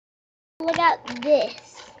I got this.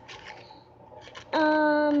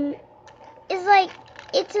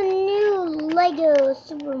 It's a new Lego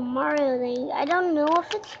Super Mario thing. I don't know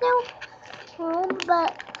if it's new,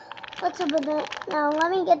 but let's open it. Now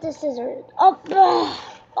let me get the scissors.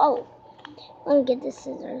 Oh, let me get the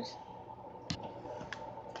scissors.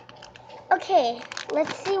 Okay,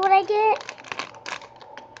 let's see what I get.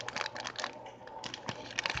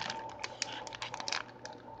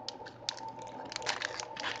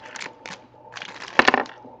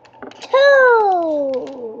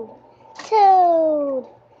 Toad.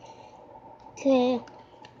 Okay,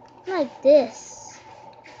 like this.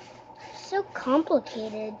 So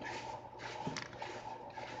complicated.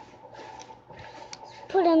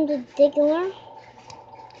 Put him to Diggler.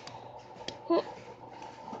 Oh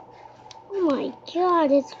my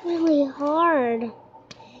god, it's really hard.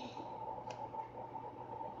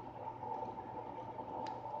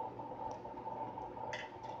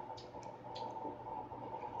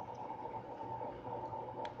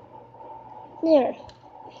 There.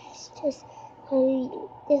 It's just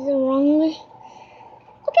is the wrong way.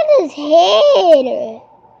 Look at his head.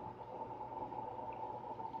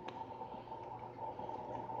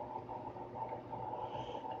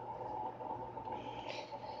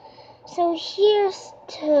 So here's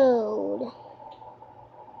Toad.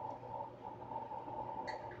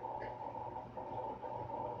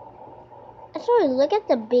 Sorry, look at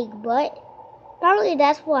the big butt. Probably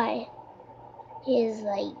that's why he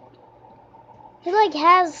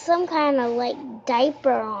has some kind of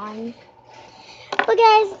diaper on. But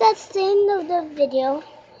guys, that's the end of the video.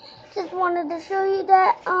 Just wanted to show you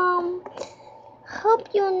that. Hope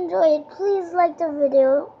you enjoyed. Please like the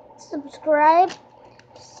video, subscribe.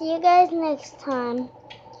 See you guys next time.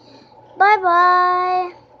 Bye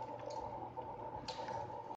bye.